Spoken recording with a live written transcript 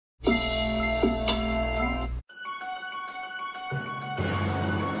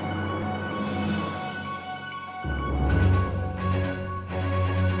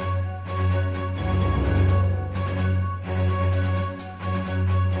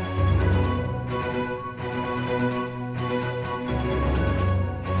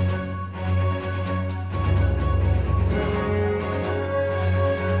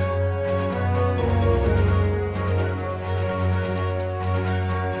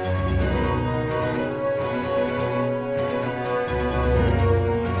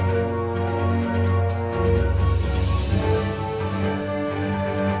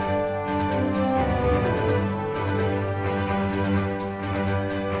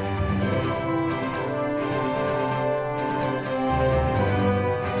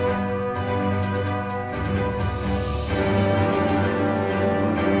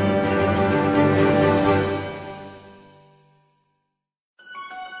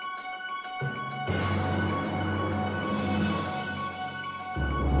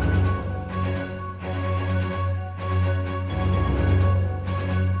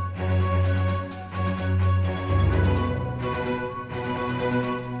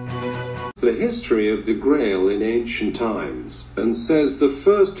the history of the Grail in ancient times, and says the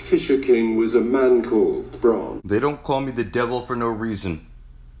first Fisher King was a man called Braun. They don't call me the devil for no reason.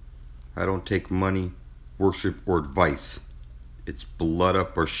 I don't take money, worship, or advice. It's blood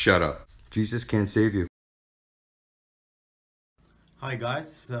up or shut up. Jesus can't save you. Hi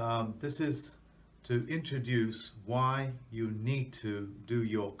guys, this is to introduce why you need to do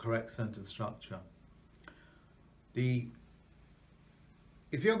your correct sentence structure.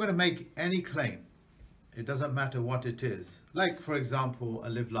 If you're going to make any claim, it doesn't matter what it is, like for example a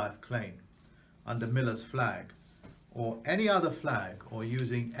live life claim under Miller's flag or any other flag, or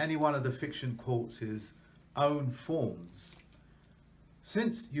using any one of the fiction courts' own forms,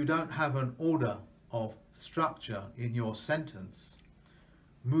 since you don't have an order of structure in your sentence,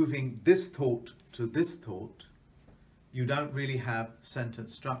 moving this thought to this thought, you don't really have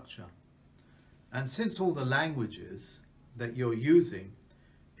sentence structure. And since all the languages that you're using,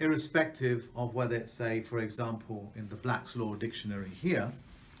 irrespective of whether it's, say, for example, in the Black's Law Dictionary here,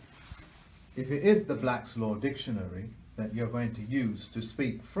 if it is the Black's Law Dictionary that you're going to use to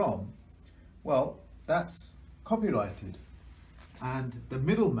speak from, well, that's copyrighted. And the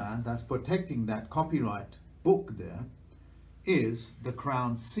middleman that's protecting that copyright book there is the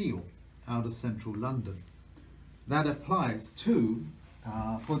Crown Seal out of central London. That applies to,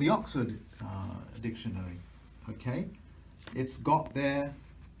 for the Oxford Dictionary, okay? It's got their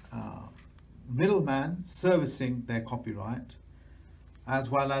middleman servicing their copyright, as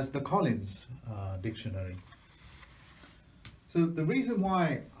well as the Collins Dictionary. So the reason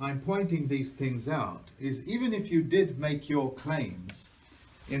why I'm pointing these things out is, even if you did make your claims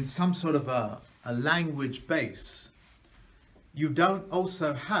in some sort of a language base, you don't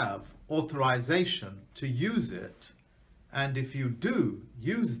also have authorization to use it. And if you do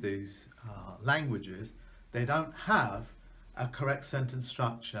use these languages, they don't have a correct sentence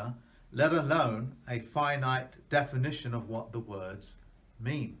structure, let alone a finite definition of what the words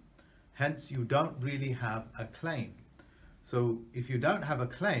mean. Hence, you don't really have a claim. So if you don't have a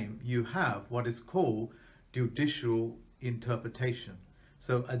claim, you have what is called judicial interpretation.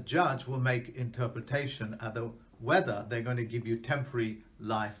 So a judge will make interpretation as to whether they're going to give you temporary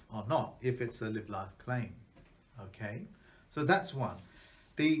life or not, if it's a live life claim. Okay, so that's one.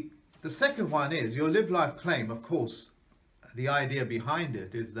 The second one is your live life claim. Of course, the idea behind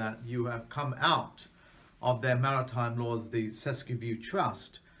it is that you have come out of their maritime laws, the Sesquiview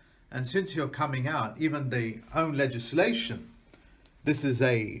Trust, and since you're coming out, even the own legislation, this is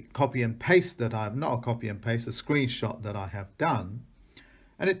a copy and paste that I've, not a copy and paste, a screenshot that I have done,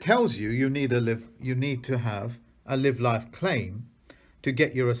 and it tells you you need to have a live life claim to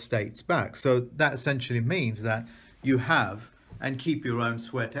get your estates back. So that essentially means that you have and keep your own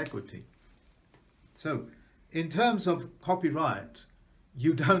sweat equity. So in terms of copyright,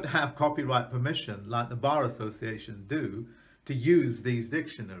 you don't have copyright permission like the Bar Association do to use these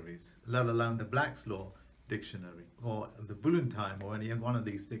dictionaries, let alone the Black's Law Dictionary or the Bullentime or any one of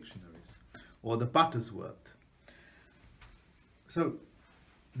these dictionaries, or the Buttersworth. So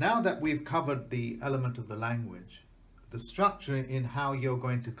now that we've covered the element of the language, the structure in how you're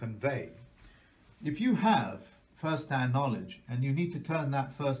going to convey, if you have first-hand knowledge and you need to turn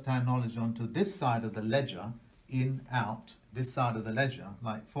that first-hand knowledge onto this side of the ledger, in, out, this side of the ledger,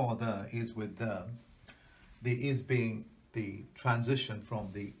 like for the is with the is being the transition from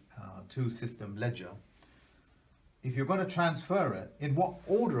the two-system ledger. If you're going to transfer it, in what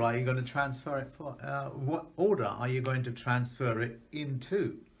order are you going to transfer it for? What order are you going to transfer it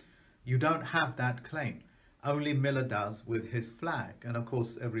into? You don't have that claim. Only Miller does with his flag. And of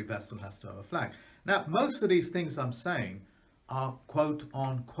course, every vessel has to have a flag. Now, most of these things I'm saying are quote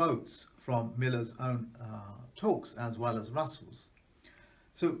on quotes from Miller's own talks, as well as Russell's.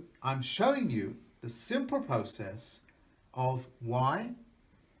 So I'm showing you the simple process of why,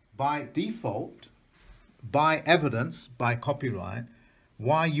 by default, by evidence, by copyright,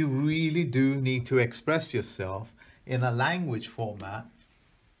 why you really do need to express yourself in a language format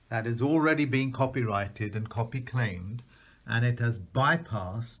that is already being copyrighted and copy claimed, and it has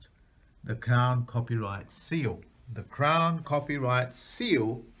bypassed the Crown Copyright Seal. The Crown Copyright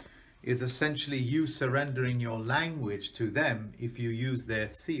Seal is essentially you surrendering your language to them if you use their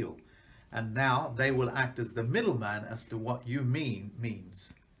seal. And now they will act as the middleman as to what you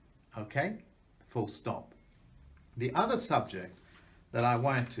means. Okay? Full stop. The other subject that I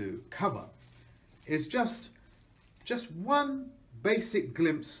want to cover is just one basic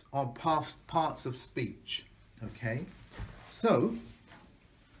glimpse on parts of speech. Okay? So,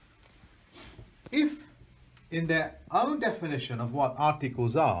 if in their own definition of what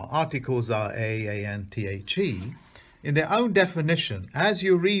articles are A-A-N-T-H-E, in their own definition, as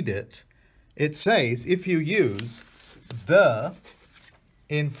you read it, it says if you use the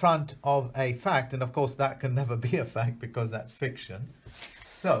in front of a fact, and of course that can never be a fact because that's fiction.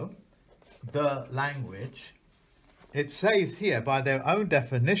 So the language, it says here by their own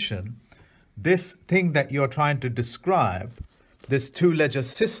definition, this thing that you're trying to describe, this two-ledger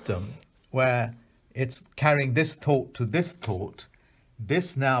system where it's carrying this thought to this thought,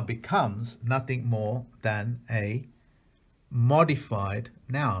 this now becomes nothing more than a modified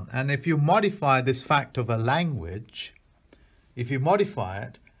noun. And if you modify this fact of a language, if you modify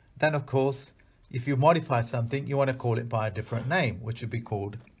it, then of course, if you modify something, you want to call it by a different name, which would be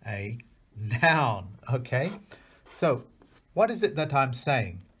called a noun. Okay, so what is it that I'm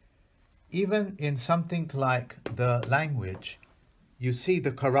saying? Even in something like the language, you see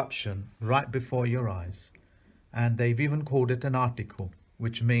the corruption right before your eyes. And they've even called it an article,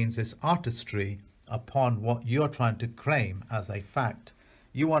 which means it's artistry upon what you're trying to claim as a fact.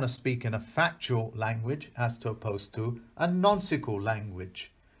 You want to speak in a factual language as opposed to a nonsensical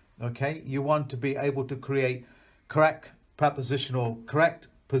language. Okay, you want to be able to create correct positional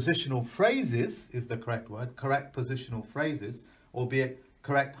phrases is the correct word, correct positional phrases, albeit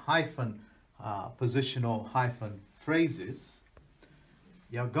correct positional phrases.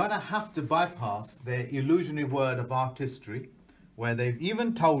 You're going to have to bypass their illusionary word of artistry, where they've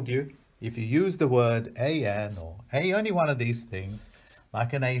even told you if you use the word an or any one of these things,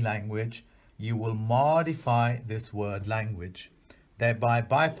 like an A language, you will modify this word language, thereby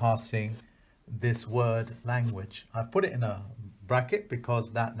bypassing this word language. I've put it in a bracket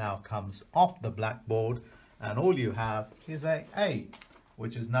because that now comes off the blackboard, and all you have is a,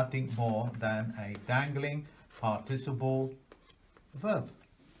 which is nothing more than a dangling participle verb.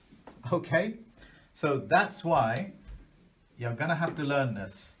 Okay, so that's why you're going to have to learn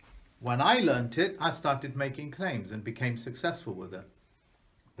this. When I learned it, I started making claims and became successful with it.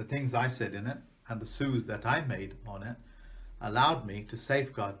 The things I said in it and the sues that I made on it allowed me to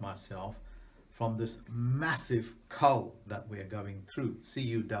safeguard myself from this massive cull that we're going through,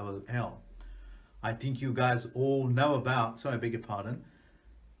 C-U-L-L. I think you guys all know about, sorry, I beg your pardon,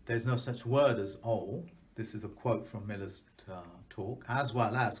 there's no such word as all. This is a quote from Miller's talk, as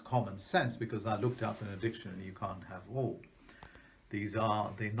well as common sense, because I looked up in a dictionary, you can't have all. These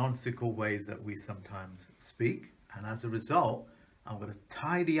are the nonsensical ways that we sometimes speak, and as a result, I'm going to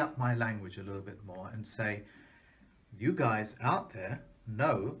tidy up my language a little bit more and say, you guys out there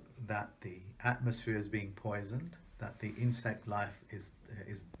know that the atmosphere is being poisoned, that the insect life is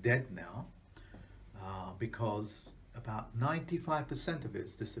dead now, because about 95% of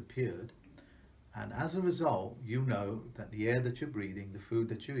it's disappeared. And as a result, you know that the air that you're breathing, the food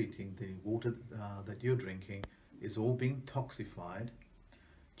that you're eating, the water that you're drinking is all being toxified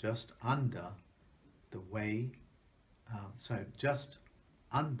just under the way, just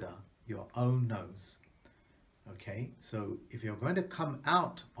under your own nose. Okay, so if you're going to come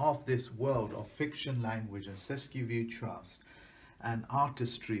out of this world of fiction language and sesquivue trust and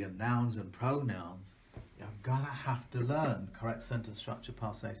artistry and nouns and pronouns, you're gonna have to learn correct sentence structure,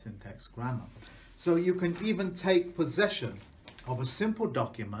 passe, syntax, grammar. So you can even take possession of a simple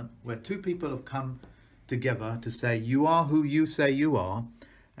document where two people have come together to say you are who you say you are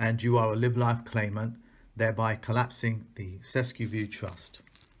and you are a live life claimant, thereby collapsing the sesquivue trust.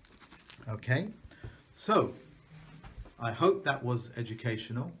 Okay, so I hope that was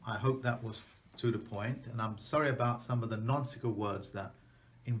educational. I hope that was to the point, and I'm sorry about some of the nonsensical words that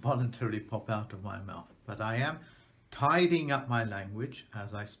involuntarily pop out of my mouth, but I am tidying up my language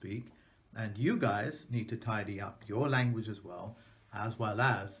as I speak, and you guys need to tidy up your language as well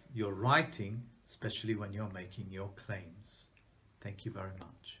as your writing, especially when you're making your claims. Thank you very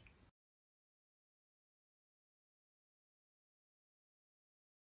much.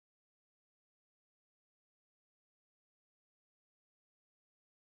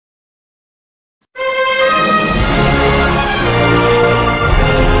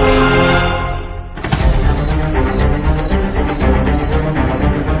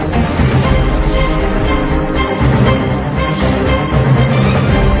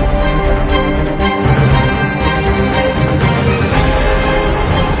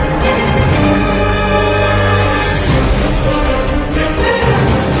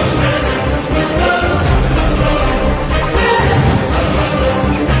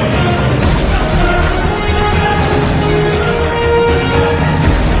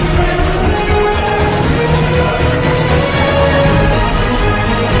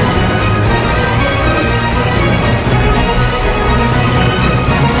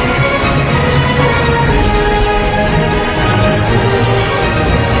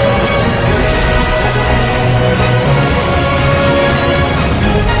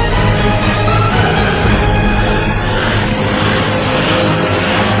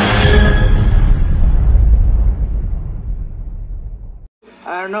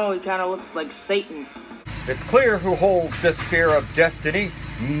 looks like Satan. It's clear who holds the spear of destiny,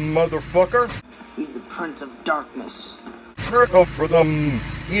 motherfucker. He's the Prince of Darkness. Go for them.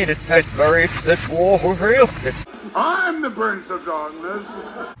 It is such very sexual. I'm the Prince of Darkness.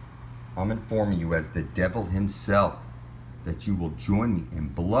 I'm informing you as the devil himself that you will join me in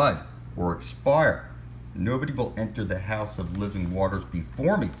blood or expire. Nobody will enter the house of living waters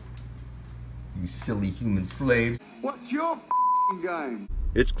before me. You silly human slaves. What's your game?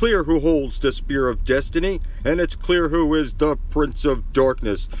 It's clear who holds the spear of destiny, and it's clear who is the Prince of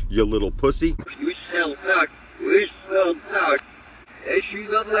Darkness, you little pussy. We shall not. We shall not. As she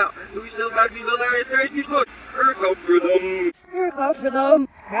will out. We shall not be the last you look. Go for them. Go for them.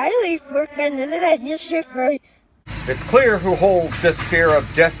 Highly for and let you shiver. It's clear who holds the spear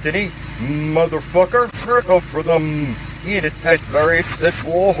of destiny, motherfucker. Go for them. It is such very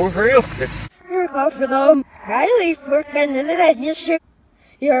sexual. Go for them. Highly for and let you shiver.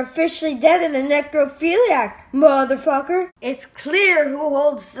 You're officially dead and a necrophiliac, motherfucker. It's clear who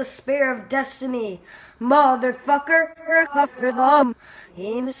holds the spear of destiny, motherfucker. Go for them.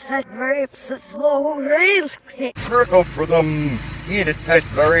 In such very slow. Go for them. It is such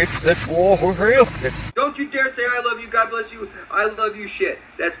very sexual. Don't you dare say I love you, God bless you, I love you shit.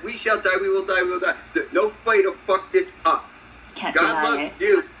 That's we shall die, we will die, we will die. No way to fuck this up. Can't God loves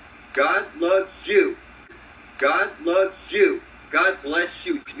you. God loves you. God loves you. God bless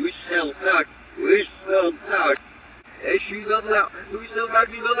you. We shall not. We shall not. As you will out. We shall not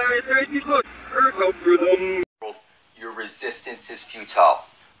be the last you look. Go for them. Your resistance is futile.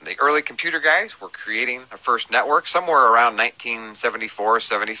 The early computer guys were creating a first network somewhere around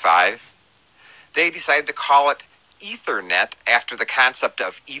 1974-75. They decided to call it Ethernet after the concept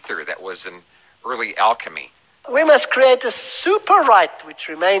of ether that was in early alchemy. We must create a super-right which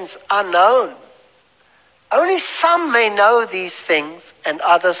remains unknown. Only some may know these things and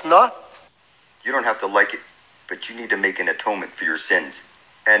others not. You don't have to like it, but you need to make an atonement for your sins.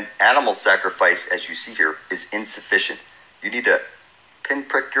 And animal sacrifice, as you see here, is insufficient. You need to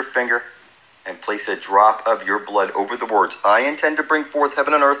pinprick your finger and place a drop of your blood over the words, I intend to bring forth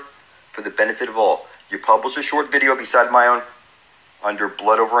heaven and earth for the benefit of all. You publish a short video beside my own under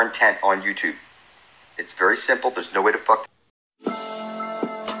blood over intent on YouTube. It's very simple. There's no way to fuck.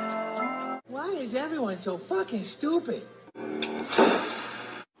 Why is everyone so fucking stupid?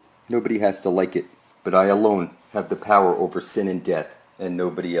 Nobody has to like it, but I alone have the power over sin and death, and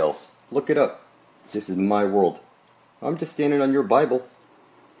nobody else. Look it up. This is my world. I'm just standing on your Bible.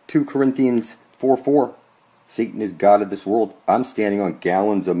 2 Corinthians 4:4. Satan is God of this world. I'm standing on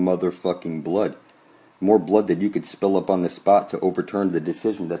gallons of motherfucking blood. More blood than you could spill up on the spot to overturn the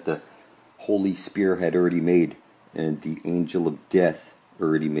decision that the Holy Spear had already made, and the Angel of Death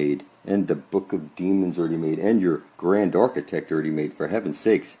already made, and the Book of Demons already made, and your Grand Architect already made, for heaven's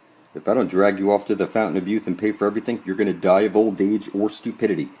sakes. If I don't drag you off to the fountain of youth and pay for everything, you're going to die of old age or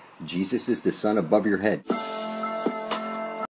stupidity. Jesus is the sun above your head.